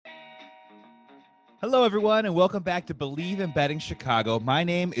Hello, everyone, and welcome back to Believe in Betting Chicago. My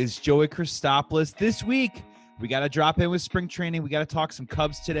name is Joey Christopoulos. This week, we got to drop in with spring training. We got to talk some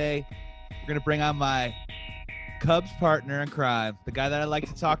Cubs today. We're going to bring on my Cubs partner in crime, the guy that I like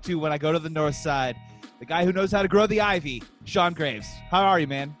to talk to when I go to the north side, the guy who knows how to grow the ivy, Sean Graves. How are you,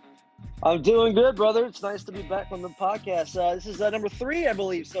 man? I'm doing good, brother. It's nice to be back on the podcast. This is number 3, I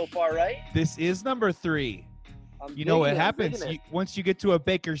believe, so far, right? This is number 3. I'm You know what digging it, I'm happens? digging it. Once you get to a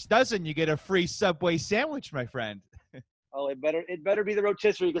baker's dozen, you get a free Subway sandwich, my friend. Oh, it better be the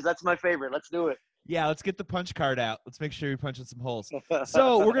rotisserie because that's my favorite. Let's do it. Yeah, let's get the punch card out. Let's make sure we punch in some holes.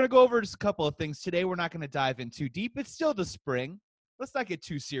 So we're going to go over just a couple of things. Today, we're not going to dive in too deep. It's still the spring. Let's not get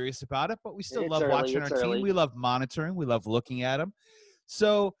too serious about it, but we still love watching our team. We love monitoring. We love looking at them.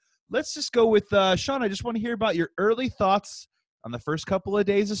 So let's just go with Sean. I just want to hear about your early thoughts on the first couple of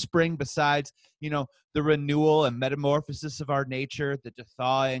days of spring, besides, the renewal and metamorphosis of our nature, the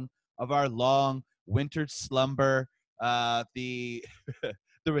thawing of our long winter slumber, the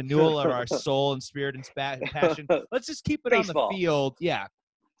the renewal of our soul and spirit and passion. Let's just keep it Baseball. on the field. Yeah.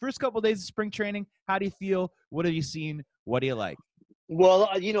 First couple of days of spring training, how do you feel? What have you seen? What do you like? Well,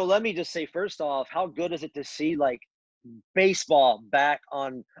 let me just say first off, how good is it to see baseball back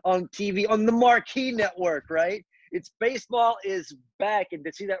on TV on the Marquee Network, right? It's baseball is back, and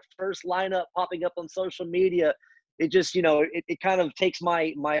to see that first lineup popping up on social media, it just it kind of takes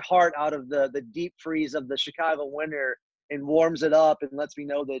my heart out of the deep freeze of the Chicago winter and warms it up and lets me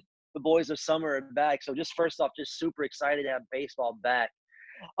know that the boys of summer are back. So just first off, just super excited to have baseball back.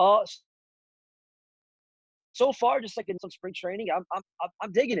 Uh, so far, just like in some spring training,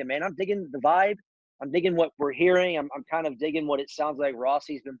 I'm digging it, man. I'm digging the vibe. I'm digging what we're hearing. I'm kind of digging what it sounds like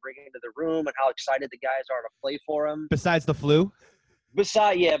Rossi's been bringing to the room and how excited the guys are to play for him. Besides the flu?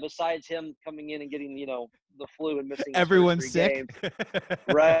 Besides him coming in and getting, the flu and missing Everyone's his first 3 sick. games.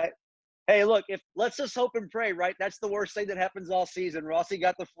 Right. Hey, look, let's just hope and pray, right? That's the worst thing that happens all season. Rossi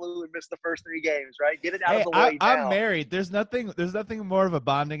got the flu and missed the first 3 games, right? Get it out of the way now. I'm married. There's nothing more of a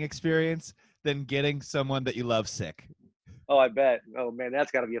bonding experience than getting someone that you love sick. Oh, I bet. Oh man,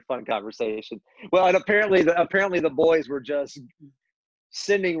 that's got to be a fun conversation. Well, and apparently the boys were just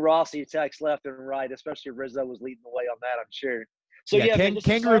sending Rossi texts left and right, especially Rizzo was leading the way on that, I'm sure. So yeah, man,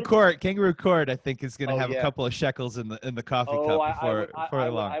 Kangaroo Court, I think is going to have a couple of shekels in the coffee cup before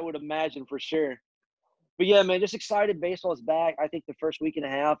long. I would imagine for sure. But yeah, man, just excited. Baseball is back. I think the first week and a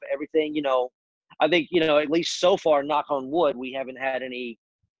half, everything, I think, at least so far, knock on wood, we haven't had any,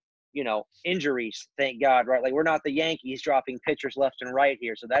 injuries, thank God, right? Like, we're not the Yankees dropping pitchers left and right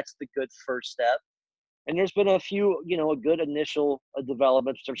here. So that's the good first step. And there's been a few, a good initial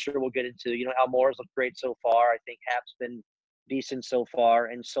developments, which I'm sure we'll get into. Almora's looked great so far. I think Hap's been decent so far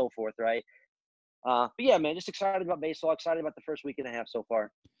and so forth, right? But yeah, man, just excited about baseball, excited about the first week and a half so far.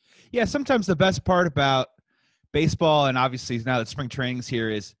 Yeah, sometimes the best part about baseball, and obviously now that spring training's here,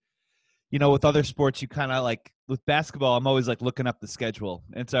 is, with other sports, you kind of with basketball, I'm always looking up the schedule.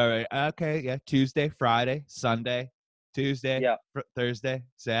 And so, okay, yeah, Tuesday, Friday, Sunday, Tuesday, Thursday,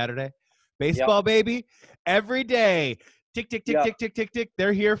 Saturday. Baseball, baby, every day. Tick, tick, tick, tick, tick, tick, tick.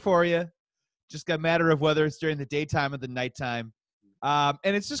 They're here for you. Just a matter of whether it's during the daytime or the nighttime. And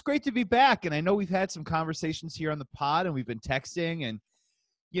it's just great to be back. And I know we've had some conversations here on the pod, and we've been texting. And,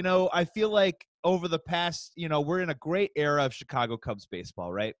 I feel like over the past, we're in a great era of Chicago Cubs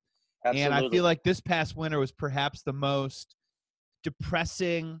baseball, right? Absolutely. And I feel like this past winter was perhaps the most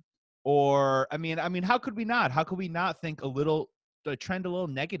depressing, or, I mean, how could we not? How could we not think trend a little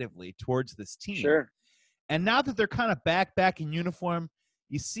negatively towards this team? Sure. And now that they're kind of back in uniform,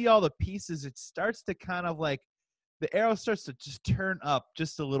 you see all the pieces, it starts to kind of the arrow starts to just turn up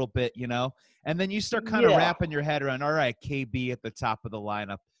just a little bit, and then you start kind of wrapping your head around, all right, KB at the top of the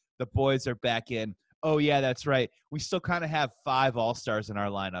lineup. The boys are back in. Oh, yeah, that's right. We still kind of have 5 all-stars in our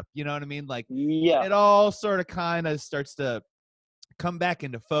lineup. You know what I mean? It all sort of kind of starts to come back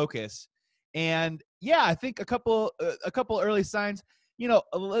into focus. And, yeah, I think a couple early signs,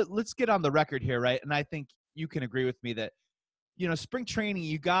 let's get on the record here, right? And I think you can agree with me that, spring training,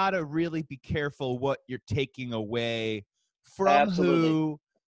 you got to really be careful what you're taking away from who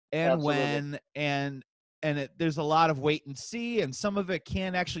and when, and there's a lot of wait and see, and some of it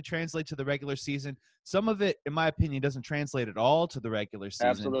can actually translate to the regular season. Some of it, in my opinion, doesn't translate at all to the regular season.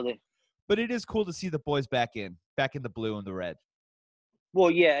 Absolutely. But it is cool to see the boys back in the blue and the red. Well,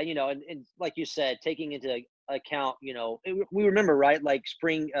 yeah, and like you said, taking into account, we remember, right,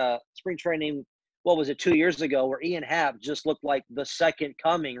 spring training, what was it, 2 years ago, where Ian Happ just looked like the second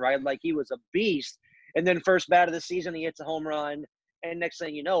coming, right? Like he was a beast. And then first bat of the season, he hits a home run. And next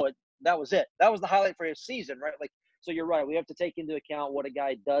thing you know, that was it. That was the highlight for his season, right? So you're right. We have to take into account what a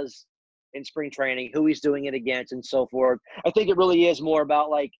guy does in spring training, who he's doing it against, and so forth. I think it really is more about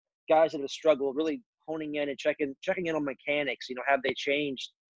like guys that have struggled, really honing in and checking in on mechanics. Have they changed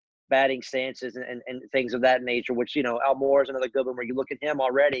batting stances and things of that nature? Which Almore is another good one where you look at him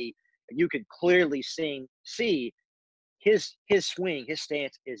already, you could clearly see his swing, his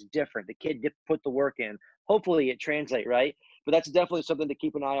stance is different. The kid did put the work in. Hopefully it translates, right? But that's definitely something to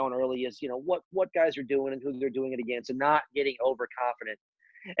keep an eye on early is, what guys are doing and who they're doing it against and not getting overconfident.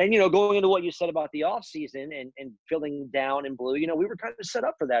 And, going into what you said about the off season and feeling down and blue, we were kind of set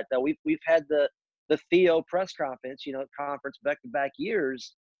up for that though. We've had the Theo press conference, conference back-to-back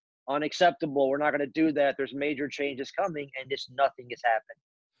years. Unacceptable. We're not going to do that. There's major changes coming and just nothing has happened.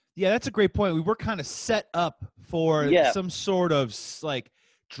 Yeah, that's a great point. We were kind of set up for some sort of like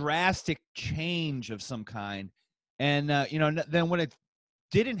drastic change of some kind. And, then when it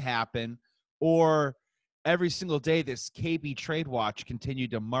didn't happen, or every single day this KB trade watch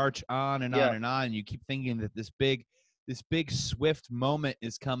continued to march on and on and on, and you keep thinking that this big swift moment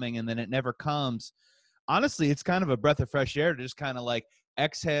is coming and then it never comes. Honestly, it's kind of a breath of fresh air to just kind of like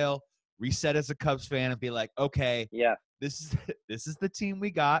exhale, reset as a Cubs fan and be like, okay, this is the team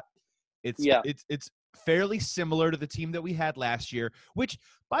we got. It's fairly similar to the team that we had last year, which,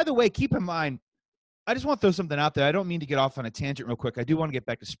 by the way, keep in mind, I just want to throw something out there. I don't mean to get off on a tangent real quick. I do want to get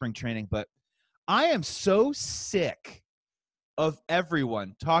back to spring training, but I am so sick of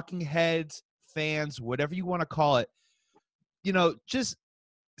everyone, talking heads, fans, whatever you want to call it, just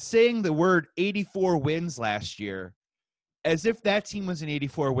saying the word 84 wins last year as if that team was an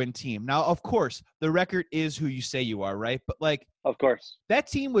 84-win team. Now, of course, the record is who you say you are, right? But, like, of course, that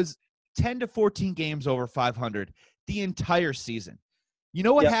team was 10 to 14 games over 500 the entire season. You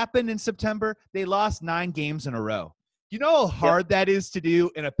know what happened in September? They lost 9 games in a row. You know how hard that is to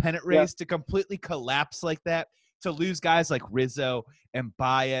do in a pennant race, to completely collapse like that, to lose guys like Rizzo and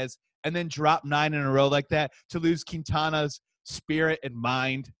Baez, and then drop 9 in a row like that, to lose Quintana's spirit and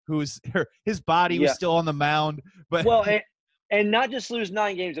mind, his body was still on the mound. But and not just lose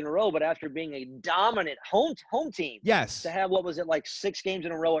 9 games in a row, but after being a dominant home team, to have, what was it, like 6 games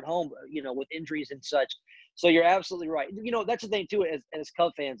in a row at home, with injuries and such. So you're absolutely right. That's the thing too, as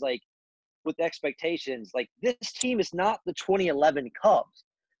Cub fans, like, with expectations, like, this team is not the 2011 Cubs.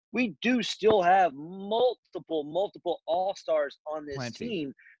 We do still have multiple all-stars on this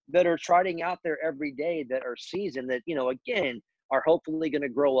team that are trotting out there every day, that are seasoned, that, again, are hopefully going to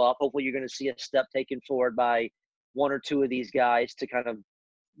grow up. Hopefully you're going to see a step taken forward by 1 or 2 of these guys to kind of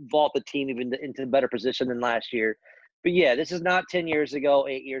vault the team even into a better position than last year. But yeah, this is not 10 years ago,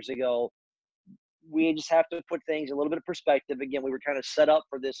 8 years ago. We just have to put things in a little bit of perspective. Again, we were kind of set up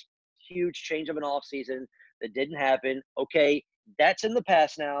for this huge change of an offseason that didn't happen. Okay, that's in the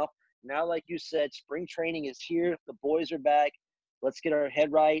past now. Now, like you said, spring training is here. The boys are back. Let's get our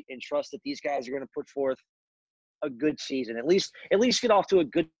head right and trust that these guys are going to put forth a good season. At least get off to a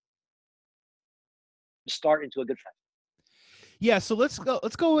good start into a good fest. Yeah, so let's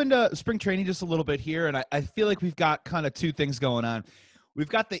go into spring training just a little bit here, and I feel like we've got kind of 2 things going on. We've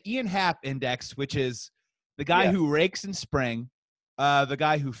got the Ian Happ index, which is the guy who rakes in spring, the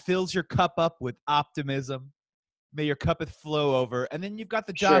guy who fills your cup up with optimism. May your cup flow over. And then you've got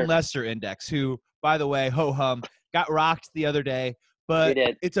the John Lester index, who, by the way, ho-hum, got rocked the other day. But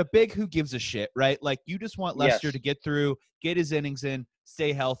it's a big who gives a shit, right? Like, you just want Lester to get through, get his innings in,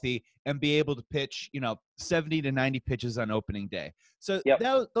 stay healthy, and be able to pitch, 70 to 90 pitches on opening day. So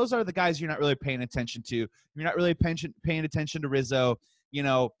those are the guys you're not really paying attention to. You're not really paying attention to Rizzo.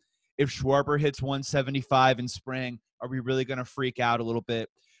 If Schwarber hits 175 in spring, are we really going to freak out a little bit?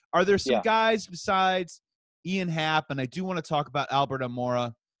 Are there some guys besides Ian Happ, and I do want to talk about Albert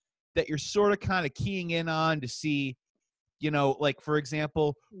Almora, that you're sort of kind of keying in on to see, like, for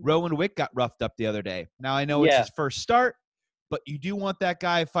example, Rowan Wick got roughed up the other day. Now, I know it's his first start, but you do want that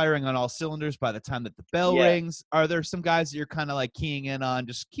guy firing on all cylinders by the time that the bell rings. Are there some guys that you're kind of like keying in on,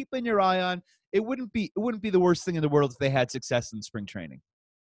 just keeping your eye on? It wouldn't be the worst thing in the world if they had success in spring training.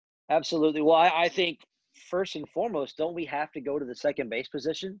 Absolutely. Well, I think first and foremost, don't we have to go to the second base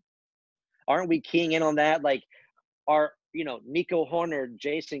position? Aren't we keying in on that? Like, our, Nico Horner,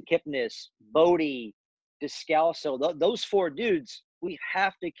 Jason Kipnis, Bodie, Descalso, those 4 dudes we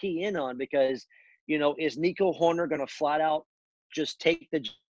have to key in on, because, is Nico Horner going to flat out just take the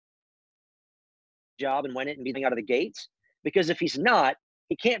job and win it and be out of the gates? Because if he's not,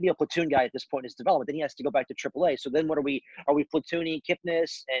 he can't be a platoon guy at this point in his development. Then he has to go back to AAA. So then what are we platooning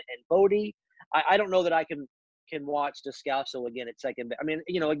Kipnis and Bodie? I don't know that I can watch Descalso again at second. I mean,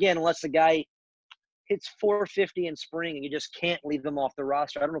 again, unless the guy hits 450 in spring and you just can't leave them off the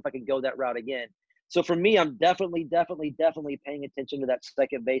roster, I don't know if I can go that route again. So for me, I'm definitely paying attention to that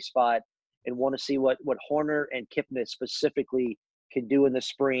second base spot. and want to see what Horner and Kipnis specifically can do in the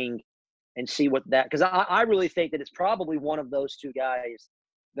spring and see what that, because I really think that it's probably one of those two guys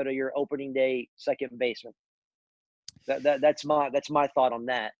that are your opening day second baseman. That's my thought on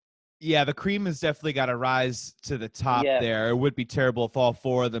that. Yeah, the cream has definitely got to rise to the top Yeah. there. It would be terrible if all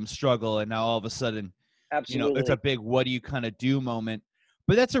four of them struggle and now all of a sudden, Absolutely. it's a big what do you kind of do moment.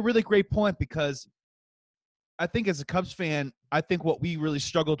 But that's a really great point, because I think as a Cubs fan, I think what we really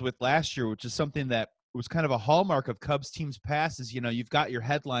struggled with last year, which is something that was kind of a hallmark of Cubs teams past, is, you've got your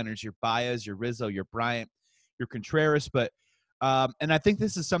headliners, your Baez, your Rizzo, your Bryant, your Contreras, but and I think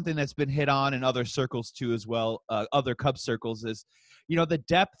this is something that's been hit on in other circles too as well, other Cubs circles, is, the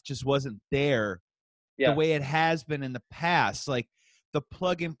depth just wasn't there the way it has been in the past, like the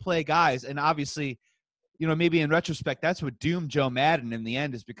plug-and-play guys. And obviously, maybe in retrospect, that's what doomed Joe Madden in the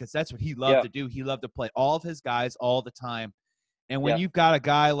end, is because that's what he loved to do. He loved to play all of his guys all the time. And when you've got a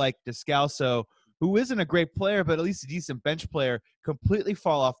guy like Descalso, who isn't a great player, but at least a decent bench player, completely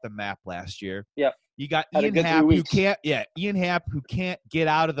fall off the map last year. Yeah. You got Ian Happ, who can't get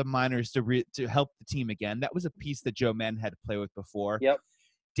out of the minors to help the team again. That was a piece that Joe Madden had to play with before. Yep.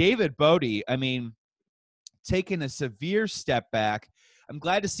 David Bodie, taking a severe step back. I'm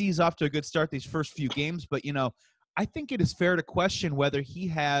glad to see he's off to a good start these first few games, but, I think it is fair to question whether he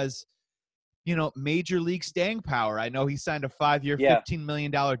has, major league staying power. I know he signed a 5-year, $15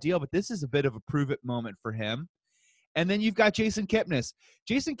 million deal, but this is a bit of a prove-it moment for him. And then you've got Jason Kipnis.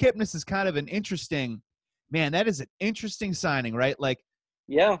 Jason Kipnis is kind of an interesting – man, that is an interesting signing, right? Like,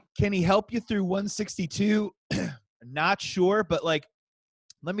 can he help you through 162? Not sure, but, like,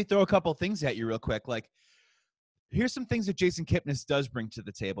 let me throw a couple things at you real quick. Like, here's some things that Jason Kipnis does bring to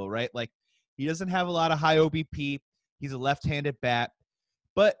the table, right? Like, he doesn't have a lot of high OBP. He's a left-handed bat.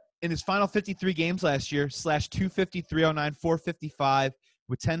 But in his final 53 games last year, /250, 309, 455,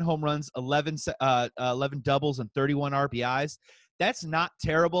 with 10 home runs, 11 doubles, and 31 RBIs. That's not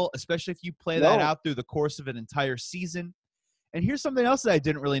terrible, especially if you play that out through the course of an entire season. And here's something else that I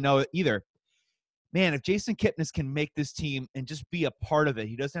didn't really know either. Man, if Jason Kipnis can make this team and just be a part of it,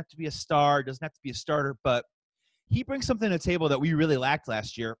 he doesn't have to be a star, doesn't have to be a starter, but he brings something to the table that we really lacked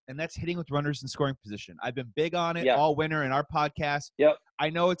last year, and that's hitting with runners in scoring position. I've been big on it all winter in our podcast. I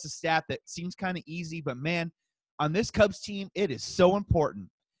know it's a stat that seems kind of easy, but, man, on this Cubs team, it is so important.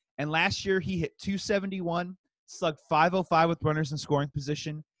 And last year, he hit 271, slugged 505 with runners in scoring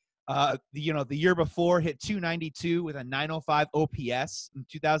position. The year before, hit 292 with a 905 OPS in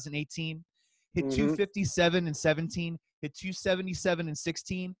 2018. Hit 257 in 17. Hit 277 in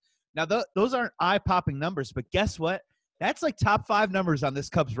 16. Now, those aren't eye-popping numbers, but guess what? That's like top 5 numbers on this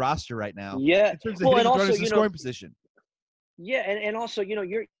Cubs roster right now. Yeah. In terms of hitting runners in scoring position. Yeah, and also,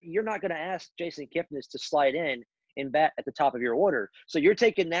 you're not going to ask Jason Kipnis to slide in and bat at the top of your order. So you're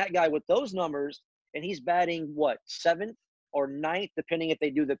taking that guy with those numbers, and he's batting, 7th or 9th, depending if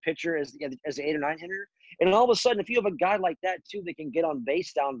they do the pitcher as the 8 or 9 hitter. And all of a sudden, if you have a guy like that, too, that can get on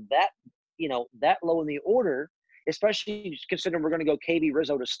base down that low in the order, especially considering we're going to go KB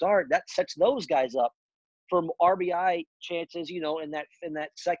Rizzo to start, that sets those guys up for RBI chances, in that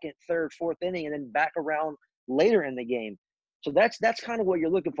second, third, fourth inning, and then back around later in the game. So that's kind of what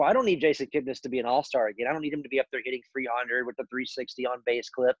you're looking for. I don't need Jason Kipnis to be an all-star again. I don't need him to be up there hitting 300 with the 360 on base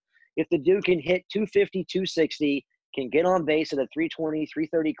clip. If the dude can hit 250, 260, can get on base at a 320,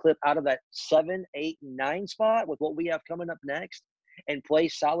 330 clip out of that 7, 8, 9 spot with what we have coming up next and play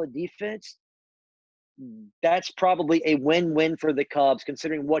solid defense, that's probably a win-win for the Cubs,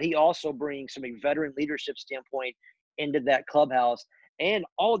 considering what he also brings from a veteran leadership standpoint into that clubhouse and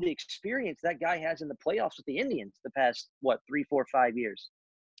all the experience that guy has in the playoffs with the Indians the past, 3, 4, 5 years.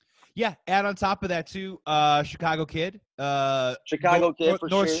 Yeah, add on top of that, too, Chicago kid. Chicago kid, for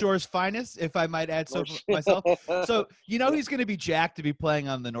North sure. Shore's finest, if I might add so myself. So, he's going to be jacked to be playing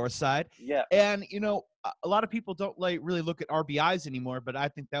on the north side. Yeah. And, a lot of people don't really look at RBIs anymore, but I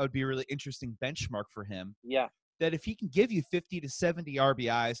think that would be a really interesting benchmark for him. Yeah. That if he can give you 50 to 70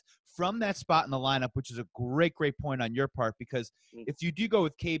 RBIs from that spot in the lineup, which is a great, great point on your part, because if you do go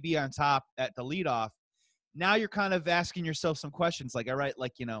with KB on top at the leadoff, now you're kind of asking yourself some questions like, all right,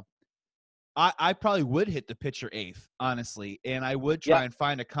 like, I probably would hit the pitcher 8th, honestly, and I would try and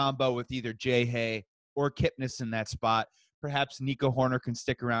find a combo with either Jay Hay or Kipnis in that spot. Perhaps Nico Horner can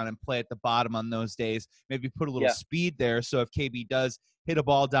stick around and play at the bottom on those days, maybe put a little speed there. So if KB does hit a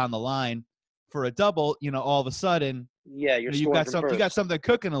ball down the line for a double, all of a sudden, you've got something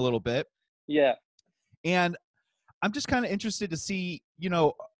cooking a little bit. Yeah. And I'm just kind of interested to see,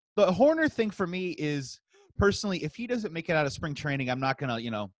 the Horner thing for me is personally, if he doesn't make it out of spring training, I'm not going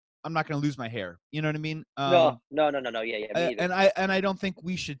to, I'm not going to lose my hair. You know what I mean? No. Yeah, me either. And I don't think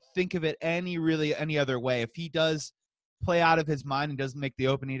we should think of it any other way. If he does play out of his mind and doesn't make the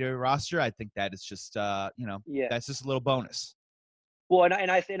opening day roster, I think that is just Yeah. that's just a little bonus. Well,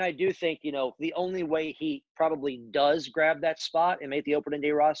 and I do think, the only way he probably does grab that spot and make the opening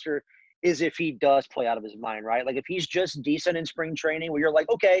day roster is if he does play out of his mind, right? Like if he's just decent in spring training where you're like,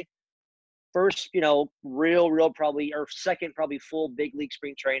 okay, first, real probably, or second probably full big league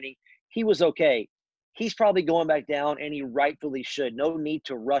spring training, he was okay. He's probably going back down, and he rightfully should. No need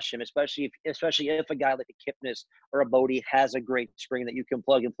to rush him, especially if a guy like a Kipnis or a Bodie has a great spring that you can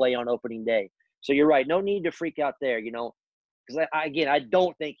plug and play on opening day. So you're right. No need to freak out there, because I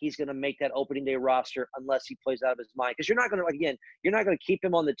don't think he's going to make that opening day roster unless he plays out of his mind. Because you're not going to keep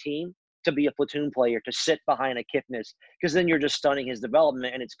him on the team to be a platoon player, to sit behind a Kipnis, because then you're just stunning his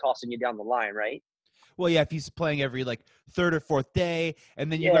development and it's costing you down the line, right? Well, yeah, if he's playing every like third or fourth day,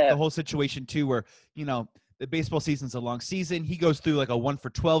 and then you got the whole situation too where, the baseball season's a long season. He goes through like a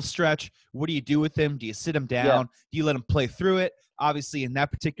 1-for-12 stretch. What do you do with him? Do you sit him down? Yeah. Do you let him play through it? Obviously, in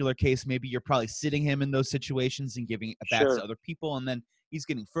that particular case, maybe you're probably sitting him in those situations and giving at-bats to other people, and then he's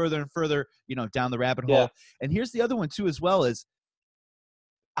getting further and further, down the rabbit hole. And here's the other one too, as well, is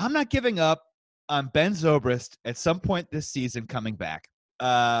I'm not giving up on Ben Zobrist at some point this season coming back.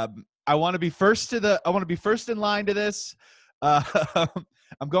 I want to be first in line to this.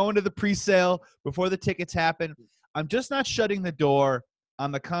 I'm going to the pre-sale before the tickets happen. I'm just not shutting the door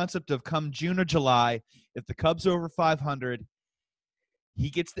on the concept of come June or July, if the Cubs are over 500, he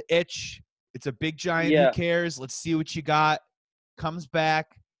gets the itch. It's a big giant. Who cares? Let's see what you got. Comes back.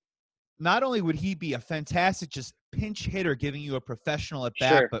 Not only would he be a fantastic just pinch hitter giving you a professional at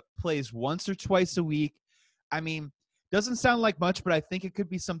bat, but plays once or twice a week. I mean, doesn't sound like much, but I think it could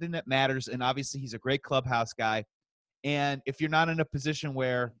be something that matters. And obviously he's a great clubhouse guy. And if you're not in a position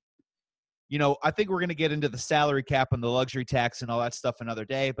where, I think we're going to get into the salary cap and the luxury tax and all that stuff another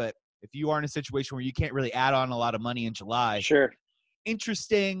day. But if you are in a situation where you can't really add on a lot of money in July,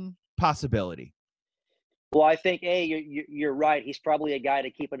 interesting possibility. Well, I think, you're right. He's probably a guy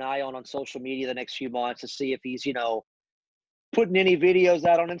to keep an eye on social media the next few months to see if he's, putting any videos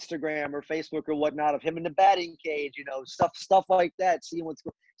out on Instagram or Facebook or whatnot of him in the batting cage, stuff like that. See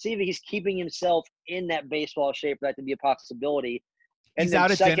if he's keeping himself in that baseball shape for that to be a possibility. And he's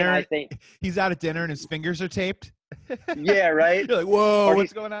out at dinner. I think he's out at dinner and his fingers are taped. Yeah, right. You're like, whoa,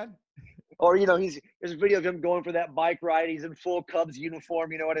 what's going on? Or there's a video of him going for that bike ride. He's in full Cubs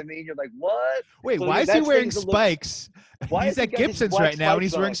uniform. You know what I mean? You're like, what? Wait, so why is he wearing spikes? He's at Gibson's right now, and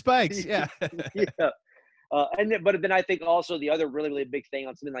he's wearing spikes. Yeah. But then I think also the other really, really big thing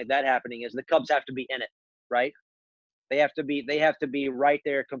on something like that happening is the Cubs have to be in it, right? They have to be right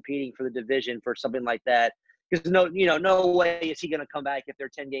there competing for the division for something like that. Because no way is he going to come back if they're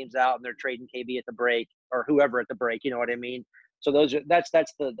 10 games out and they're trading KB at the break or whoever at the break. You know what I mean? So that's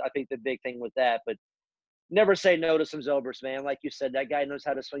I think the big thing with that. But never say no to some Zobrist, man. Like you said, that guy knows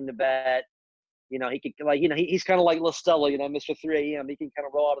how to swing the bat. He can he's kind of like La Stella, Mr. 3 a.m. He can kind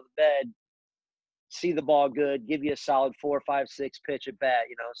of roll out of the bed, see the ball good, give you a solid 4, 5, 6 pitch at bat.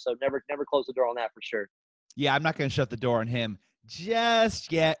 So never close the door on that for sure. Yeah, I'm not going to shut the door on him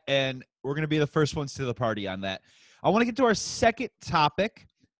just yet, and we're going to be the first ones to the party on that. I want to get to our second topic,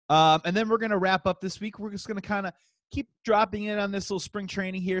 and then we're going to wrap up this week. We're just going to kind of keep dropping in on this little spring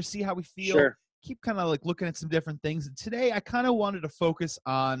training here, see how we feel, keep kind of like looking at some different things. And today I kind of wanted to focus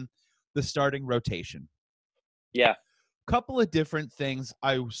on the starting rotation. Yeah. Couple of different things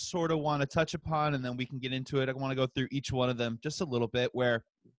I sort of want to touch upon, and then we can get into it. I want to go through each one of them just a little bit, where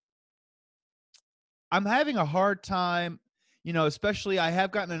I'm having a hard time, especially I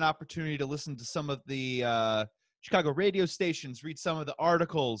have gotten an opportunity to listen to some of the Chicago radio stations, read some of the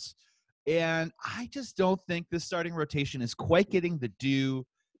articles, and I just don't think this starting rotation is quite getting the due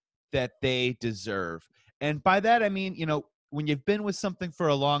that they deserve. And by that, I mean, when you've been with something for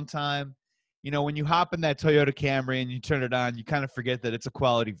a long time, when you hop in that Toyota Camry and you turn it on, you kind of forget that it's a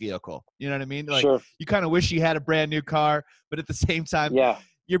quality vehicle. You know what I mean? Like, you kind of wish you had a brand new car, but at the same time,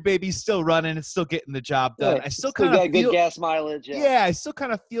 your baby's still running. It's still getting the job done. I still kind of feel good gas mileage. Yeah, I still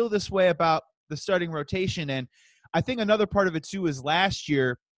kind of feel this way about the starting rotation. And I think another part of it too is last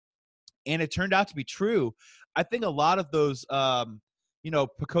year, and it turned out to be true. I think a lot of those,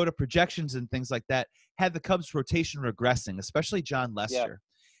 Pacoda projections and things like that had the Cubs rotation regressing, especially John Lester.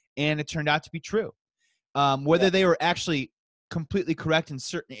 And it turned out to be true. Whether they were actually completely correct in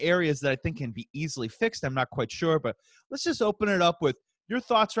certain areas that I think can be easily fixed, I'm not quite sure. But let's just open it up with your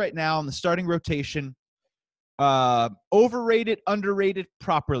thoughts right now on the starting rotation. Overrated, underrated,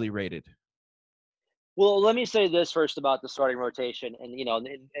 properly rated. Well, let me say this first about the starting rotation, and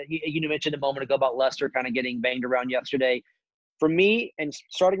you mentioned a moment ago about Lester kind of getting banged around yesterday. For me, and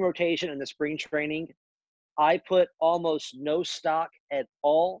starting rotation in the spring training, I put almost no stock at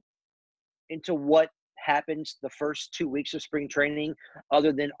all into what happens the first 2 weeks of spring training,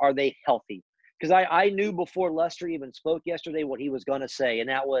 other than are they healthy? Because I knew before Lester even spoke yesterday what he was going to say, and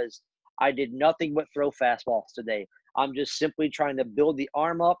that was, I did nothing but throw fastballs today. I'm just simply trying to build the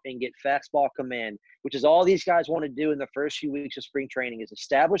arm up and get fastball command, which is all these guys want to do in the first few weeks of spring training, is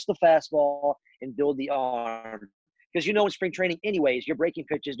establish the fastball and build the arm. Because in spring training, anyways, your breaking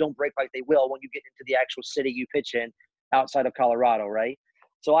pitches don't break like they will when you get into the actual city you pitch in outside of Colorado, right?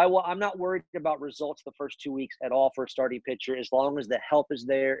 So I'm not worried about results the first 2 weeks at all for a starting pitcher, as long as the help is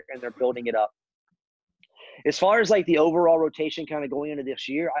there and they're building it up. As far as like the overall rotation kind of going into this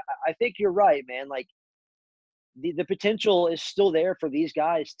year, I think you're right, man. Like the potential is still there for these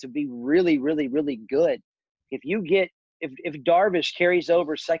guys to be really, really, really good. If Darvish carries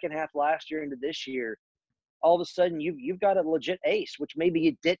over second half last year into this year, all of a sudden you've got a legit ace, which maybe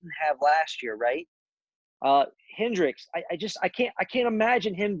you didn't have last year, right? Hendricks, I can't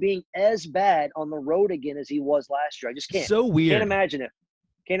imagine him being as bad on the road again as he was last year. I just can't. So Can't weird. imagine it.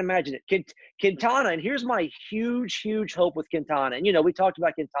 Can't imagine it. Quintana, and here's my huge, huge hope with Quintana. And, we talked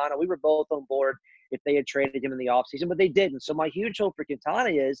about Quintana. We were both on board if they had traded him in the offseason, but they didn't. So my huge hope for Quintana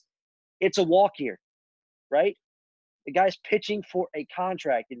is it's a walk year, right? The guy's pitching for a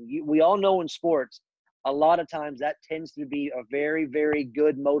contract. And we all know in sports, a lot of times that tends to be a very, very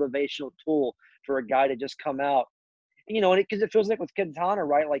good motivational tool for a guy to just come out. And because it feels like with Quintana,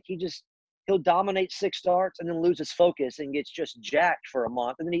 right? Like he'll dominate 6 starts and then lose his focus and gets just jacked for a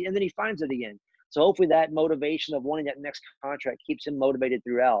month, and then he finds it again. So hopefully that motivation of wanting that next contract keeps him motivated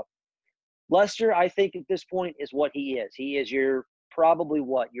throughout. Lester, I think at this point is what he is. He is he probably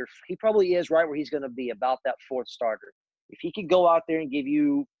is right where he's going to be, about that 4th starter. If he could go out there and give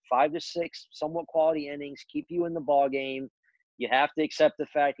you 5 to 6 somewhat quality innings, keep you in the ball game, you have to accept the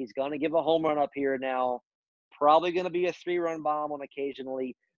fact he's going to give a home run up here now. Probably going to be a 3-run bomb on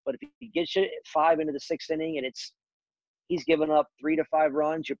occasionally, but if he gets you 5 into the 6th inning and he's given up 3 to 5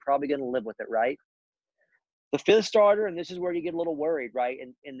 runs, you're probably going to live with it, right? The 5th starter, and this is where you get a little worried, right,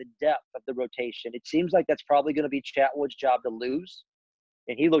 in the depth of the rotation. It seems like that's probably going to be Chatwood's job to lose,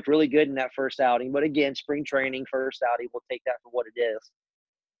 and he looked really good in that first outing. But again, spring training, first outing, we'll take that for what it is.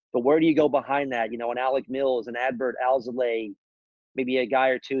 But where do you go behind that? An Alec Mills, an Adbert Alzolay, maybe a guy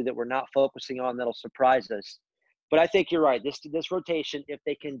or two that we're not focusing on that'll surprise us. But I think you're right. This rotation, if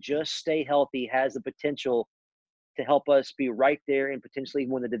they can just stay healthy, has the potential to help us be right there and potentially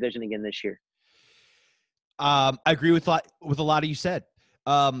win the division again this year. I agree with a lot of you said.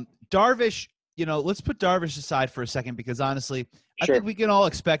 Darvish, let's put Darvish aside for a second, because honestly, I think we can all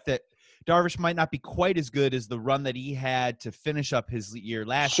expect that Darvish might not be quite as good as the run that he had to finish up his year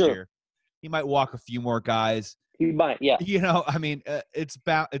last year. He might walk a few more guys. He might, yeah. It's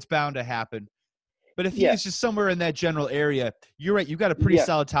bound to happen. But if he is just somewhere in that general area, you're right. You've got a pretty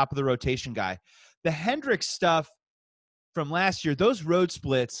solid top of the rotation guy. The Hendricks stuff from last year, those road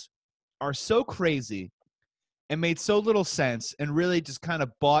splits are so crazy and made so little sense, and really just kind of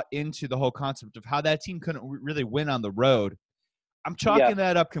bought into the whole concept of how that team couldn't really win on the road. I'm chalking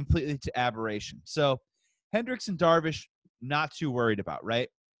that up completely to aberration. So Hendricks and Darvish, not too worried about, right?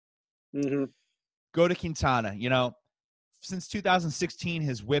 Mm-hmm. Go to Quintana. Since 2016,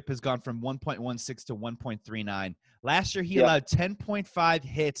 his whip has gone from 1.16 to 1.39. Last year, he allowed 10.5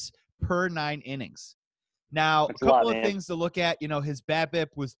 hits per 9 innings. Now, a couple of things to look at. His BABIP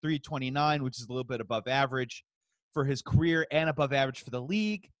was 329, which is a little bit above average for his career and above average for the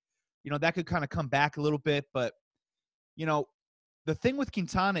league. That could kind of come back a little bit. But, the thing with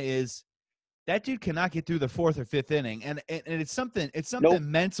Quintana is that dude cannot get through the 4th or 5th inning. And it's something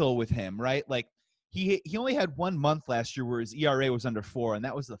mental with him, right? Like, he only had 1 month last year where his ERA was under 4, and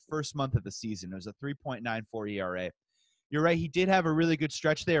that was the first month of the season. It was a 3.94 ERA. You're right. He did have a really good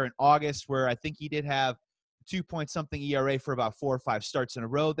stretch there in August where I think he did have 2-point-something ERA for about 4 or 5 starts in a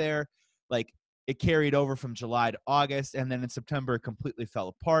row there. Like, it carried over from July to August, and then in September, it completely fell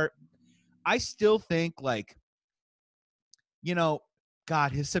apart. I still think,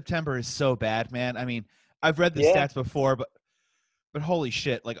 God, his September is so bad, man. I mean, I've read the stats before, but holy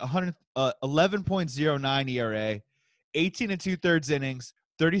shit, 11.09 ERA, 18 2/3 innings,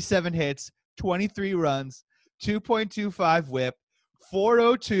 37 hits, 23 runs, 2.25 whip,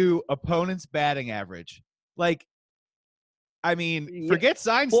 402 opponent's batting average. Forget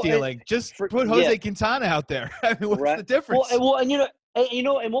sign stealing. Just put Jose Quintana out there. I mean, what's the difference? Well,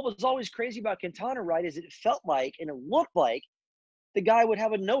 and what was always crazy about Quintana, right, is it felt like and it looked like the guy would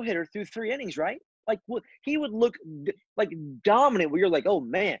have a no-hitter through 3 innings, right? like he would look like dominant. Where you're like, oh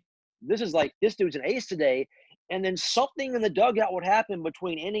man, this dude's an ace today. And then something in the dugout would happen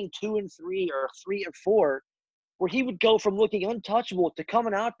between inning 2 and 3 or 3 and 4, where he would go from looking untouchable to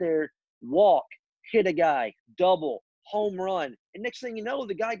coming out there, walk, hit a guy, double, home run. And next thing you know,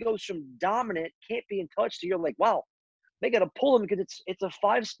 the guy goes from dominant, can't be in touch, to you're like, wow, they got to pull him because it's a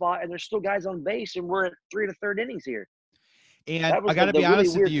 5 spot and there's still guys on base and we're at 3 to 3rd innings here. And That was I got to the be really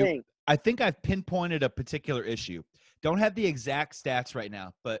honest with weird you. thing. I think I've pinpointed a particular issue. Don't have the exact stats right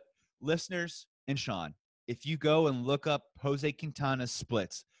now, but listeners and Sean, if you go and look up Jose Quintana's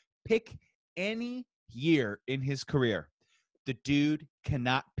splits, pick any year in his career, the dude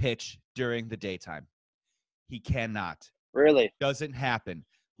cannot pitch during the daytime. He cannot. Really? Doesn't happen.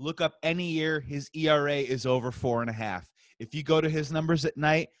 Look up any year, his ERA is over 4.5. If you go to his numbers at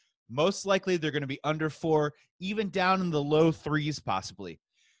night, most likely they're going to be under 4, even down in the low 3s possibly.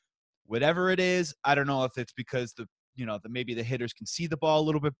 Whatever it is, I don't know if it's because maybe the hitters can see the ball a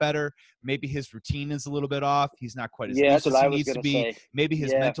little bit better. Maybe his routine is a little bit off. He's not quite as loose as he needs to be. Maybe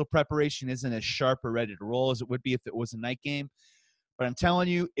his mental preparation isn't as sharp or ready to roll as it would be if it was a night game. But I'm telling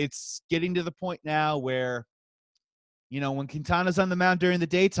you, it's getting to the point now where, when Quintana's on the mound during the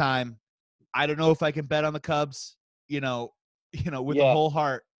daytime, I don't know if I can bet on the Cubs, with a whole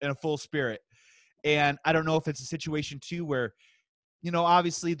heart and a full spirit. And I don't know if it's a situation too where,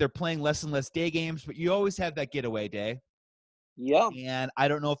 obviously they're playing less and less day games, but you always have that getaway day. Yeah. And I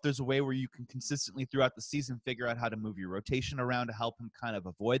don't know if there's a way where you can consistently throughout the season figure out how to move your rotation around to help him kind of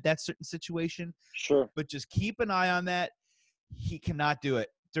avoid that certain situation. Sure. But just keep an eye on that. He cannot do it.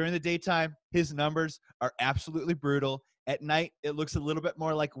 During the daytime, his numbers are absolutely brutal. At night, it looks a little bit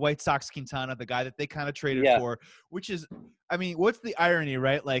more like White Sox Quintana, the guy that they kind of traded for, which is, what's the irony,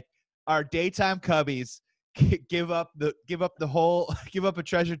 right? Like our daytime Cubbies give up a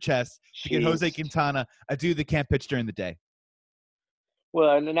treasure chest to get Jose Quintana, a dude that can't pitch during the day.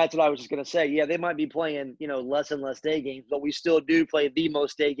 Well, and that's what I was just going to say. Yeah, they might be playing, less and less day games, but we still do play the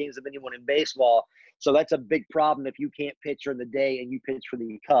most day games of anyone in baseball. So that's a big problem if you can't pitch during the day and you pitch for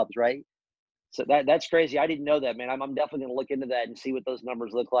the Cubs, right? So that's crazy. I didn't know that, man. I'm definitely going to look into that and see what those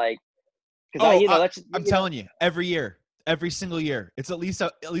numbers look like. I'm telling you, every year, every single year, it's at least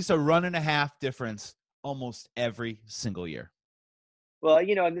a run and a half difference almost every single year. Well,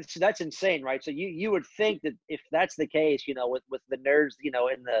 and that's insane, right? So you would think that if that's the case, with the nerds,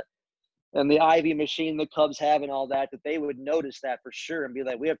 and the Ivy machine the Cubs have and all that they would notice that for sure and be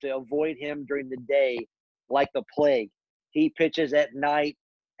like, we have to avoid him during the day like the plague. He pitches at night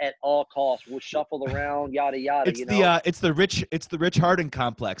at all costs. We'll shuffle around, yada yada. It's the Rich Harden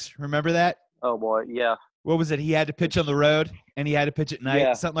complex. Remember that? Oh boy, yeah. What was it? He had to pitch on the road and he had to pitch at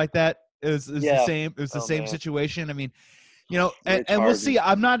night, something like that. It was the same. It was the same situation. I mean, and we'll see.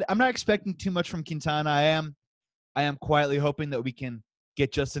 I'm not expecting too much from Quintana. I am quietly hoping that we can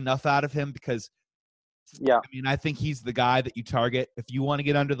get just enough out of him because, I think he's the guy that you target if you want to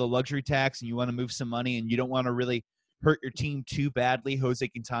get under the luxury tax and you want to move some money and you don't want to really hurt your team too badly. Jose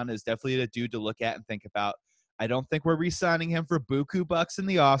Quintana is definitely a dude to look at and think about. I don't think we're re-signing him for buku bucks in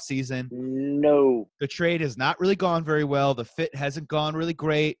the offseason. No. The trade has not really gone very well. The fit hasn't gone really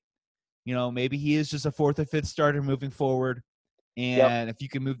great. Maybe he is just a 4th or 5th starter moving forward. And if you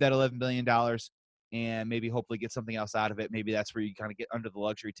can move that $11 billion and maybe hopefully get something else out of it, maybe that's where you kind of get under the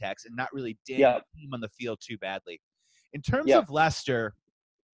luxury tax and not really ding the team on the field too badly. In terms of Lester,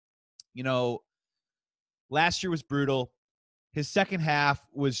 last year was brutal. His second half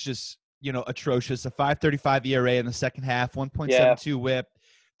was just, atrocious. A 5.35 ERA in the second half, 1.72 WHIP,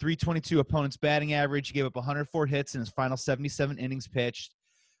 322 opponent's batting average. He gave up 104 hits in his final 77 innings pitched.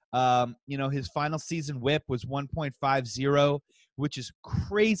 His final season WHIP was 1.50, which is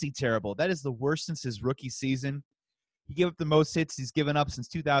crazy terrible. That is the worst since his rookie season. He gave up the most hits he's given up since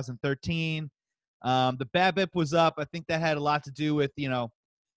 2013. The BABIP was up. I think that had a lot to do with,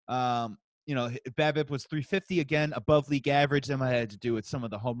 BABIP was 350 again, above league average. That might have to do with some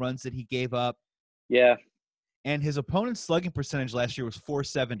of the home runs that he gave up. Yeah. And his opponent's slugging percentage last year was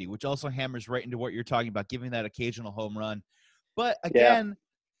 470, which also hammers right into what you're talking about, giving that occasional home run. But again,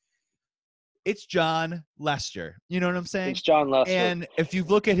 it's Jon Lester. You know what I'm saying? It's Jon Lester. And if you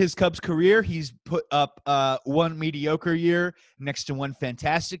look at his Cubs career, he's put up one mediocre year next to one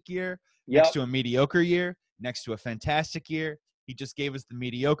fantastic year, next to a mediocre year, next to a fantastic year. He just gave us the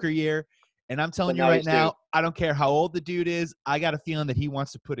mediocre year. And I'm telling you right now, I don't care how old the dude is. I got a feeling that he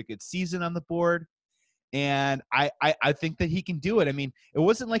wants to put a good season on the board. And I think that he can do it. I mean, it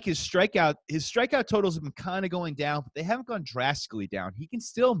wasn't like his strikeout totals have been kind of going down, but they haven't gone drastically down. He can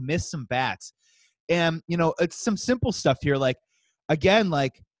still miss some bats. And, it's some simple stuff here. Like, again,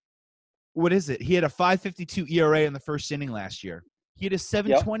 like what is it? He had a 5.52 ERA in the first inning last year. He had a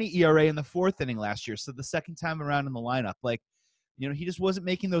Yep. 7.20 ERA in the fourth inning last year. So the second time around in the lineup, like, he just wasn't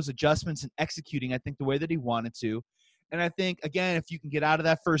making those adjustments and executing, I think, the way that he wanted to. And I think, again, if you can get out of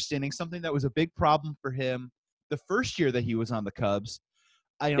that first inning, something that was a big problem for him the first year that he was on the Cubs,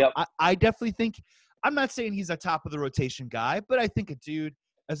 Yep. I definitely think, I'm not saying he's a top of the rotation guy, but I think a dude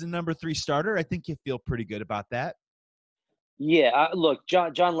as a number 3 starter, I think you feel pretty good about that. Yeah, look,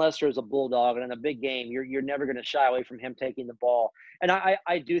 John Lester is a bulldog, and in a big game, you're never going to shy away from him taking the ball. And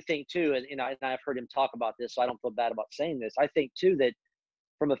I do think too, and I've heard him talk about this, so I don't feel bad about saying this. I think too that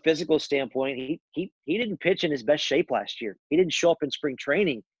from a physical standpoint, he didn't pitch in his best shape last year. He didn't show up in spring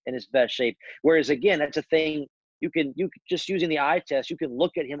training in his best shape. Whereas again, that's a thing you can just using the eye test, you can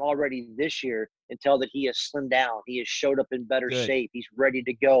look at him already this year and tell that he has slimmed down. He has showed up in better Good. shape. He's ready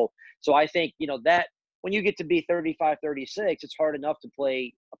to go. So I think, that when you get to be 35, 36, it's hard enough to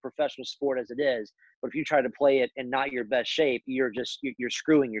play a professional sport as it is. But if you try to play it in not your best shape, you're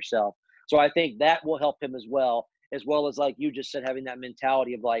screwing yourself. So I think that will help him as well as like you just said, having that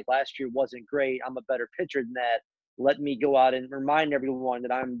mentality of like last year wasn't great. I'm a better pitcher than that. Let me go out and remind everyone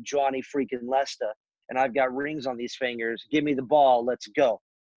that I'm Johnny freaking Lesta and I've got rings on these fingers. Give me the ball. Let's go.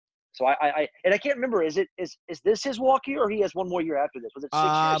 So I can't remember. Is this his walk year or he has one more year after this? Was it 6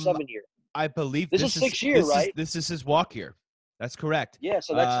 year or 7 year? I believe This is 6 year, right? This is his walk year. That's correct. Yeah.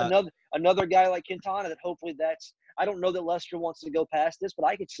 So that's another guy like Quintana that hopefully I don't know that Lester wants to go past this, but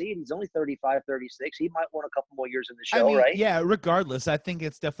I could see it. He's only 35, 36. He might want a couple more years in the show, right? Yeah, regardless, I think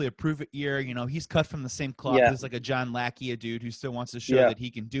it's definitely a prove it year. He's cut from the same cloth as like a John Lackey, a dude who still wants to show that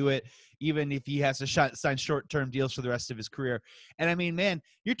he can do it, even if he has to sign short-term deals for the rest of his career. And I mean, man,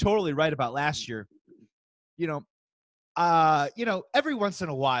 you're totally right about last year. Every once in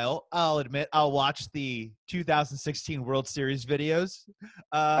a while, I'll admit I'll watch the 2016 World Series videos.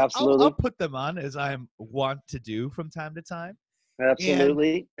 Absolutely. I'll put them on as I'm wont to do from time to time.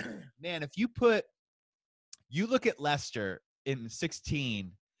 Absolutely. And, man, if you look at Lester in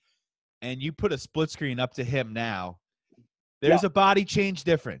 16 and you put a split screen up to him now, there's a body change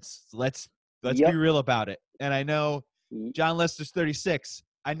difference. Let's be real about it. And I know John Lester's 36.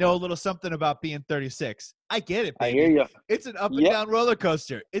 I know a little something about being 36. I get it, baby. I hear you. It's an up and down roller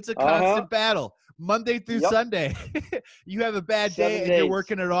coaster. It's a constant battle, Monday through Sunday. You have a bad day and you're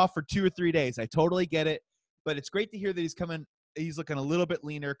working it off for 2 or 3 days. I totally get it. But it's great to hear that he's looking a little bit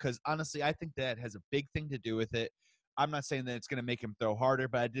leaner because, honestly, I think that has a big thing to do with it. I'm not saying that it's going to make him throw harder,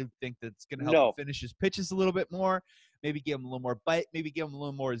 but I do think that it's going to help him finish his pitches a little bit more, maybe give him a little more bite, maybe give him a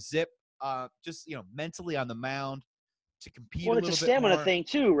little more zip, just mentally on the mound. To compete well, a little it's a bit stamina more. thing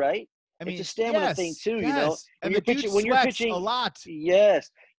too, right? I mean, it's a stamina thing too. And the dude sweats a lot. Yes,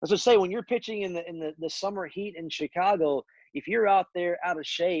 I was gonna say when you're pitching in the summer heat in Chicago, if you're out there out of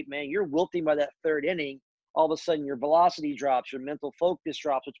shape, man, you're wilting by that third inning. All of a sudden, your velocity drops, your mental focus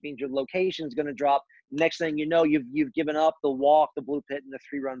drops, which means your location is going to drop. Next thing you know, you've given up the walk, the blue pit, and the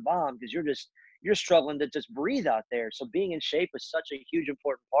 3-run bomb because you're struggling to just breathe out there. So being in shape is such a huge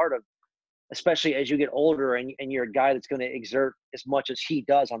important part of, especially as you get older and you're a guy that's going to exert as much as he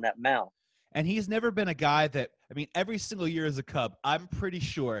does on that mound. And he's never been a guy that, every single year as a Cub, I'm pretty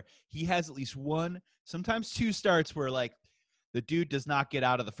sure he has at least 1, sometimes 2 starts where, like, the dude does not get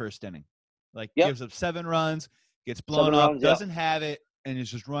out of the first inning. Like, gives up 7 runs, gets blown up, doesn't have it, and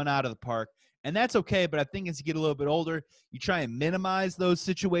is just run out of the park. And that's okay, but I think as you get a little bit older, you try and minimize those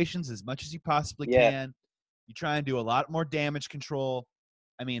situations as much as you possibly can. You try and do a lot more damage control.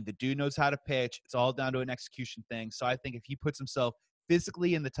 The dude knows how to pitch. It's all down to an execution thing. So I think if he puts himself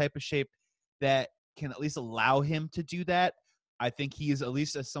physically in the type of shape that can at least allow him to do that, I think he is at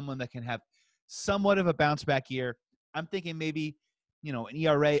least someone that can have somewhat of a bounce back year. I'm thinking maybe, an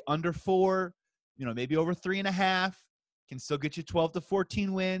ERA under 4, maybe over 3.5, can still get you 12 to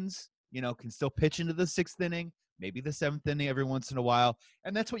 14 wins, can still pitch into the 6th inning, maybe the 7th inning every once in a while.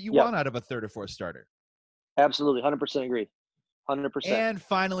 And that's what you want out of a 3rd or 4th starter. Absolutely. 100% agree. 100%. And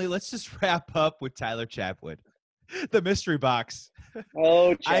finally, let's just wrap up with Tyler Chatwood, the mystery box.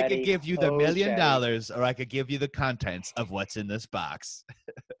 Oh, Chatty. I could give you the $1 million, or I could give you the contents of what's in this box.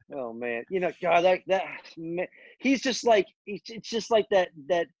 Oh man, God, that man, he's just like it's just like that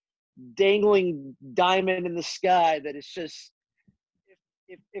dangling diamond in the sky. That it's just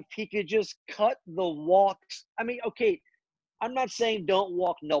if he could just cut the walks. Okay. I'm not saying don't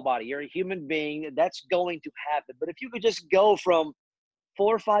walk nobody. You're a human being. That's going to happen. But if you could just go from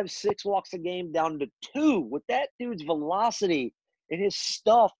 4, 5, 6 walks a game down to 2 with that dude's velocity and his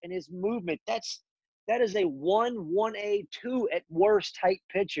stuff and his movement, that is a 1A, 2 at worst type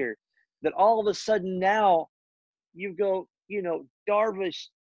pitcher that all of a sudden now you go, Darvish,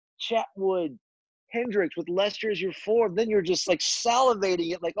 Chatwood, Hendricks with Lester as your four, then you're just like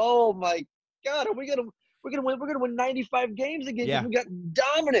salivating it, like, oh my God, we're gonna win 95 games again because Yeah. we got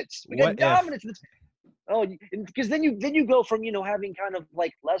dominance. We got What if? dominance. Oh, because then you go from having kind of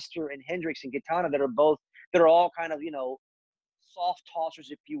like Lester and Hendricks and Katana that are all kind of soft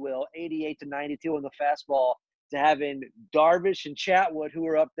tossers, if you will, 88 to 92 on the fastball, to having Darvish and Chatwood who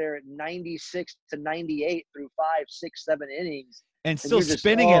are up there at 96 to 98 through 5, 6, 7 innings. And And still you're just,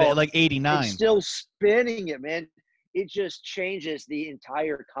 spinning it at like and 89. still spinning it, man. It just changes the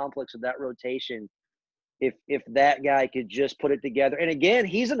entire complex of that rotation if that guy could just put it together. And again,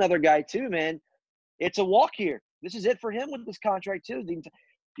 he's another guy too, man. It's a walk year. This is it for him with this contract too.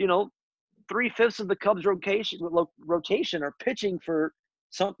 3/5 of the Cubs rotation are pitching for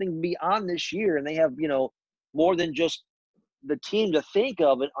something beyond this year, and they have more than just the team to think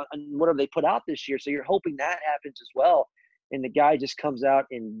of and whatever they put out this year. So you're hoping that happens as well, and the guy just comes out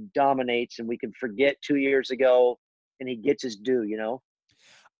and dominates, and we can forget 2 years ago, and he gets his due.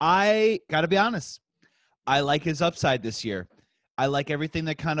 I got to be honest. I like his upside this year. I like everything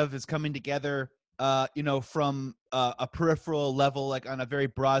that kind of is coming together, from a peripheral level, like on a very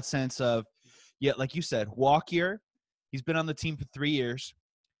broad sense of, like you said, walk year. He's been on the team for 3 years.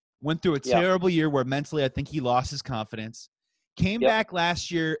 Went through a terrible year where mentally I think he lost his confidence. Came back last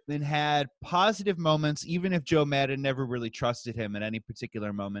year and had positive moments, even if Joe Madden never really trusted him at any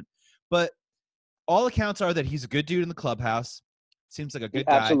particular moment. But all accounts are that he's a good dude in the clubhouse. Seems like a good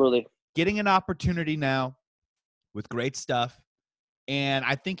guy. Absolutely. Getting an opportunity now with great stuff. And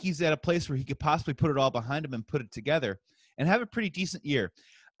I think he's at a place where he could possibly put it all behind him and put it together and have a pretty decent year.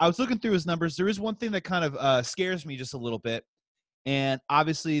 I was looking through his numbers. There is one thing that kind of scares me just a little bit. And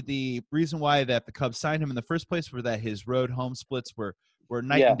obviously the reason why that the Cubs signed him in the first place were that his road-home splits were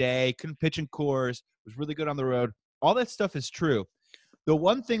night and day, couldn't pitch in Coors, was really good on the road. All that stuff is true. The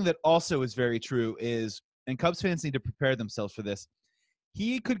one thing that also is very true is, and Cubs fans need to prepare themselves for this,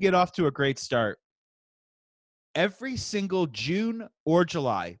 he could get off to a great start. Every single June or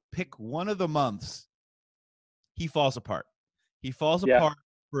July, pick one of the months, he falls apart. He falls apart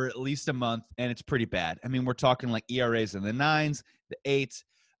for at least a month, and it's pretty bad. I mean, we're talking like ERAs in the 9s, the 8s,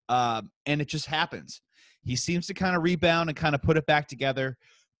 and it just happens. He seems to kind of rebound and kind of put it back together,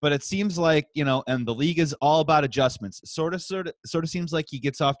 but it seems like, and the league is all about adjustments. Sort of seems like he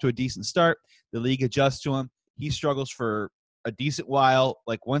gets off to a decent start. The league adjusts to him. He struggles for a decent while.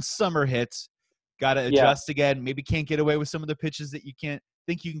 Like once summer hits, got to adjust again. Maybe can't get away with some of the pitches that you can't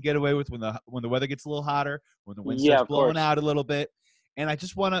think you can get away with when the weather gets a little hotter, when the wind starts blowing out a little bit. And I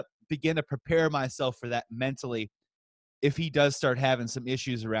just want to begin to prepare myself for that mentally. If he does start having some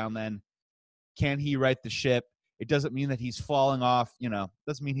issues around then, can he right the ship? It doesn't mean that he's falling off,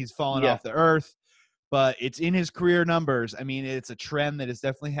 doesn't mean he's falling off the earth, but it's in his career numbers. I mean, it's a trend that has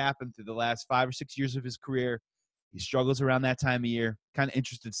definitely happened through the last 5 or 6 years of his career. He struggles around that time of year. Kind of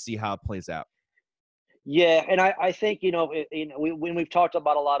interested to see how it plays out. Yeah, and I think, when we've talked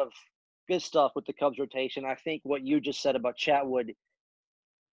about a lot of good stuff with the Cubs rotation, I think what you just said about Chatwood,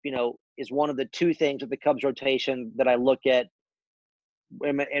 is one of the two things with the Cubs rotation that I look at,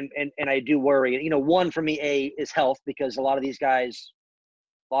 and I do worry. One for me, is health, because a lot of these guys,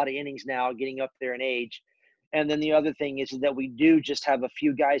 a lot of innings now, getting up there in age. And then the other thing is that we do just have a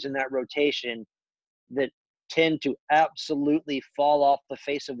few guys in that rotation that tend to absolutely fall off the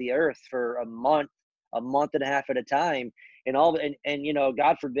face of the earth for a month and a half at a time. And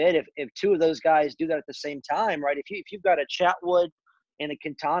God forbid if two of those guys do that at the same time, right? If you've got a Chatwood and a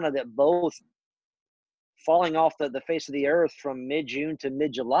Quintana that both falling off the face of the earth from mid-June to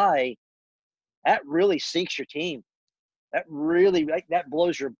mid-July, that really sinks your team. That really, that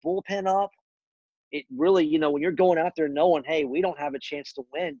blows your bullpen up. It really, when you're going out there knowing, hey, we don't have a chance to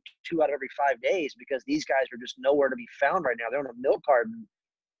win 2 out of every 5 days because these guys are just nowhere to be found right now. They're on a milk carton.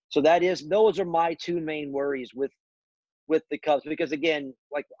 So those are my two main worries with the Cubs, because again,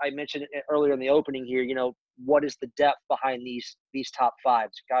 like I mentioned earlier in the opening here, what is the depth behind these top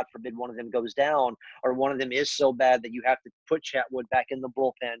fives? God forbid one of them goes down, or one of them is so bad that you have to put Chatwood back in the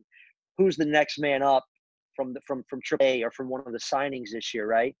bullpen. Who's the next man up from AAA or from one of the signings this year,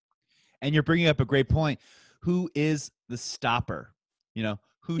 right? And you're bringing up a great point. Who is the stopper?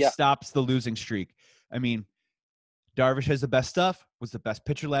 Who stops the losing streak? I mean, Darvish has the best stuff, was the best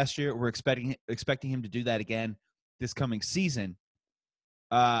pitcher last year. We're expecting him to do that again this coming season.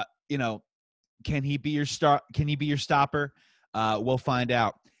 Can he be your stopper? We'll find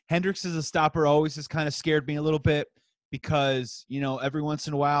out. Hendricks as a stopper always has kind of scared me a little bit because, every once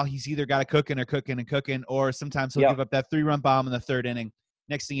in a while he's either got a cooking, or sometimes he'll give up that 3-run bomb in the third inning.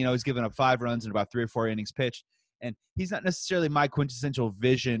 Next thing you know, he's giving up 5 runs in about 3 or 4 innings pitched. And he's not necessarily my quintessential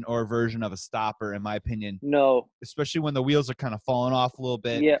vision or version of a stopper, in my opinion. No. Especially when the wheels are kind of falling off a little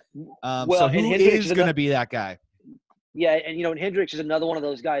bit. Yeah. So who is going to be that guy? Yeah, and and Hendricks is another one of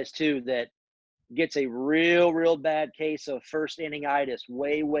those guys too that gets a real bad case of first inning-itis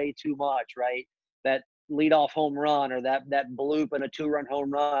way too much, right? That leadoff home run or that bloop and a 2-run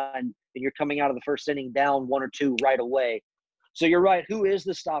home run, and you're coming out of the first inning down 1 or 2 right away. So you're right. Who is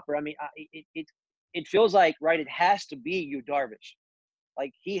the stopper? I mean, it feels like, right, it has to be Yu Darvish.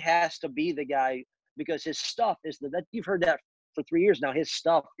 Like, he has to be the guy because his stuff is that you've heard that for 3 years now. His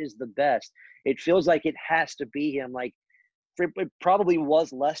stuff is the best. It feels like it has to be him. Like, it probably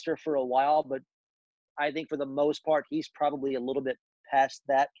was Lester for a while, but I think for the most part, he's probably a little bit past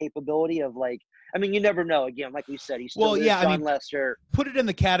that capability of, like, I mean, you never know. Again, like we said, he's still John Lester. Put it in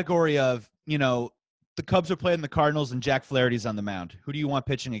the category of, the Cubs are playing the Cardinals and Jack Flaherty's on the mound. Who do you want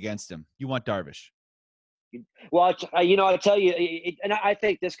pitching against him? You want Darvish. Well, I tell you, and I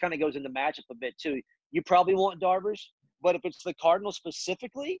think this kind of goes into matchup a bit too. You probably want Darvish, but if it's the Cardinals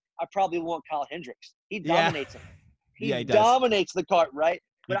specifically, I probably want Kyle Hendricks. He dominates them. He dominates the card, right?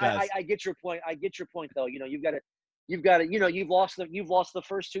 But I get your point. I get your point, though. You've got to. You've lost the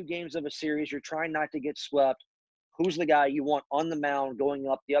first 2 games of a series. You're trying not to get swept. Who's the guy you want on the mound going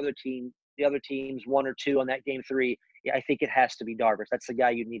up the other team's 1 or 2 on that game 3? Yeah, I think it has to be Darvish. That's the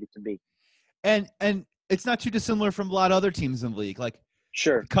guy you need it to be. And it's not too dissimilar from a lot of other teams in the league. Like,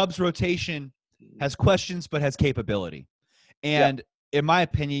 sure, Cubs rotation has questions but has capability. And in my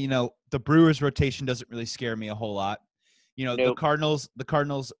opinion, the Brewers rotation doesn't really scare me a whole lot. Nope. the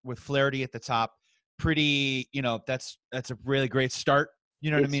Cardinals with Flaherty at the top, pretty, that's a really great start.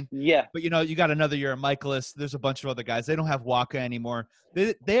 You know what I mean? Yeah. But, you got another year of Michaelis. There's a bunch of other guys. They don't have Waka anymore.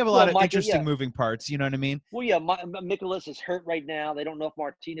 They have a lot of interesting moving parts. You know what I mean? Well, yeah, Michaelis is hurt right now. They don't know if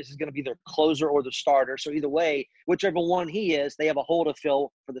Martinez is going to be their closer or the starter. So either way, whichever one he is, they have a hole to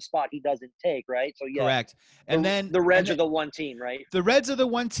fill for the spot he doesn't take, right? So, yeah. Correct. And then the Reds are the one team, right? The Reds are the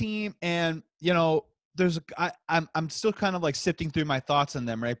one team, and, I'm still kind of like sifting through my thoughts on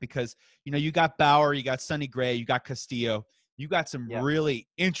them, right? Because, you got Bauer, you got Sonny Gray, you got Castillo. You got some really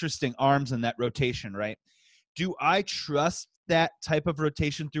interesting arms in that rotation, right? Do I trust that type of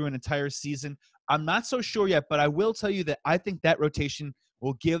rotation through an entire season? I'm not so sure yet, but I will tell you that I think that rotation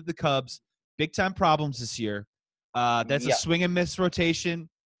will give the Cubs big-time problems this year. That's a swing-and-miss rotation.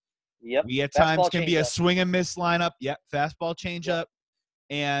 Yep. We at times can be a swing-and-miss lineup. Yep, fastball change-up.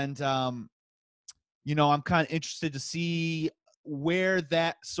 And, I'm kind of interested to see where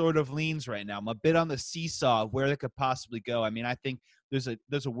that sort of leans right now. I'm a bit on the seesaw of where they could possibly go. I mean, I think there's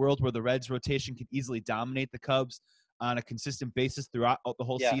a world where the Reds rotation could easily dominate the Cubs on a consistent basis throughout the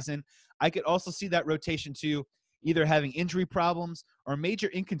whole season. I could also see that rotation too, either having injury problems or major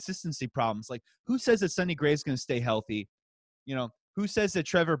inconsistency problems. Like, who says that Sonny Gray is going to stay healthy? Who says that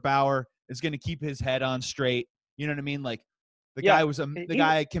Trevor Bauer is going to keep his head on straight? You know what I mean? Like, the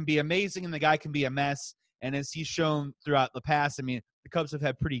guy can be amazing and the guy can be a mess. And as he's shown throughout the past, I mean, the Cubs have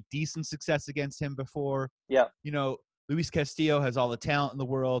had pretty decent success against him before. Yeah. Luis Castillo has all the talent in the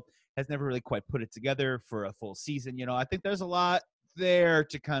world, has never really quite put it together for a full season. I think there's a lot there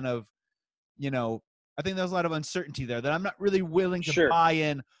to kind of, I think there's a lot of uncertainty there that I'm not really willing to buy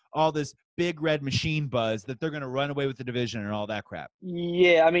in all this big red machine buzz that they're going to run away with the division and all that crap.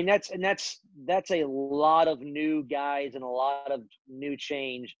 Yeah. I mean, that's a lot of new guys and a lot of new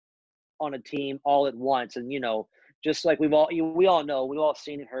change on a team all at once. And, just like we all know, we've all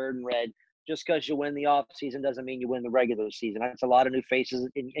seen it, heard, and read, just because you win the off season doesn't mean you win the regular season. That's a lot of new faces.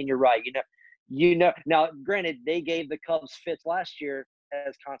 And you're right. Now, granted, they gave the Cubs fits last year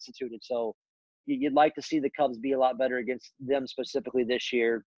as constituted. So you'd like to see the Cubs be a lot better against them specifically this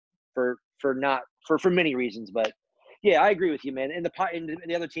year for many reasons. But yeah, I agree with you, man. And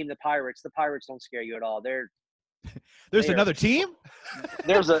the other team, the Pirates don't scare you at all. There's another team?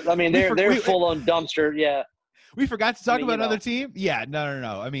 They're full on dumpster. Yeah. We forgot to talk about another team? Yeah,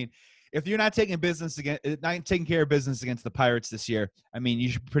 no. I mean, if you're not taking care of business against the Pirates this year, I mean, you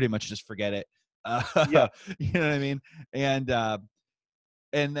should pretty much just forget it. You know what I mean? And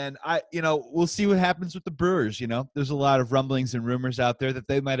then we'll see what happens with the Brewers. There's a lot of rumblings and rumors out there that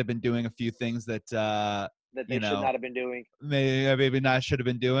they might have been doing a few things that they should not have been doing. Maybe not should have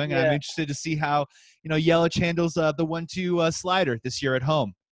been doing. Yeah. And I'm interested to see how, Yelich handles the 1-2 slider this year at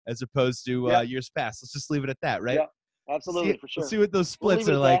home as opposed to years past. Let's just leave it at that, right? Yeah, absolutely, for sure. Let's see what those splits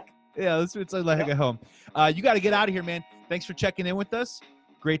are like. Yeah, let's see what it's like at home. You got to get out of here, man. Thanks for checking in with us.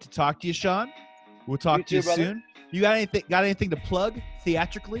 Great to talk to you, Sean. We'll talk to you soon. You got anything to plug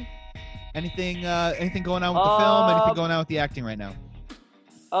theatrically? Anything going on with the film? Anything going on with the acting right now?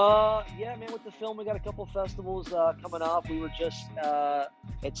 Yeah, man, with the film, we got a couple festivals coming up. We were just at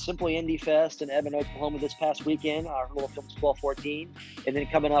Simply Indie Fest in Evan, Oklahoma this past weekend. Our little film's 1214. And then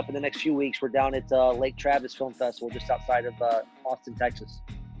coming up in the next few weeks, we're down at Lake Travis Film Festival just outside of Austin, Texas.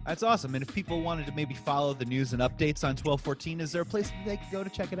 That's awesome. And if people wanted to maybe follow the news and updates on 1214, is there a place that they could go to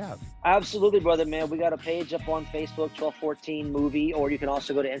check it out? Absolutely, brother, man. We got a page up on Facebook, 1214 Movie, or you can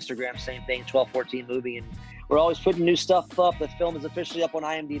also go to Instagram, same thing, 1214 Movie. And we're always putting new stuff up. The film is officially up on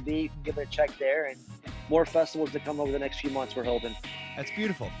IMDb. You can give it a check there. And more festivals to come over the next few months, we're hoping. That's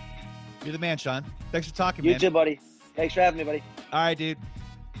beautiful. You're the man, Sean. Thanks for talking, man. You too, buddy. Thanks for having me, buddy. All right, dude.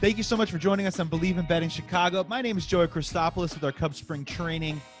 Thank you so much for joining us on Believe in Betting Chicago. My name is Joey Christopoulos with our Cub Spring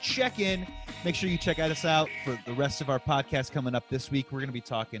Training Check-In. Make sure you check us out for the rest of our podcast coming up this week. We're going to be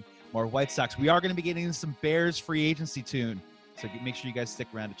talking more White Sox. We are going to be getting into some Bears free agency tune, so make sure you guys stick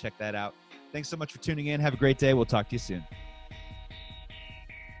around to check that out. Thanks so much for tuning in. Have a great day. We'll talk to you soon.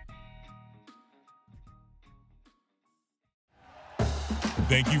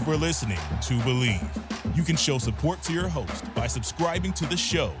 Thank you for listening to Believe. You can show support to your host by subscribing to the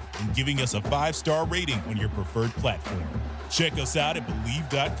show and giving us a 5-star rating on your preferred platform. Check us out at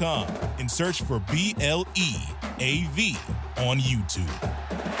Believe.com and search for BLEAV on YouTube.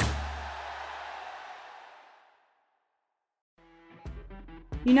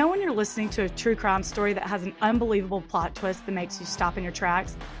 You know when you're listening to a true crime story that has an unbelievable plot twist that makes you stop in your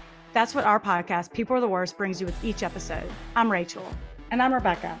tracks? That's what our podcast, People Are the Worst, brings you with each episode. I'm Rachel. And I'm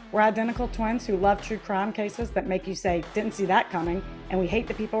Rebecca. We're identical twins who love true crime cases that make you say, didn't see that coming, and we hate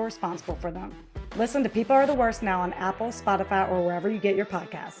the people responsible for them. Listen to People Are the Worst now on Apple, Spotify, or wherever you get your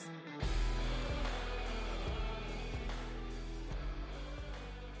podcasts.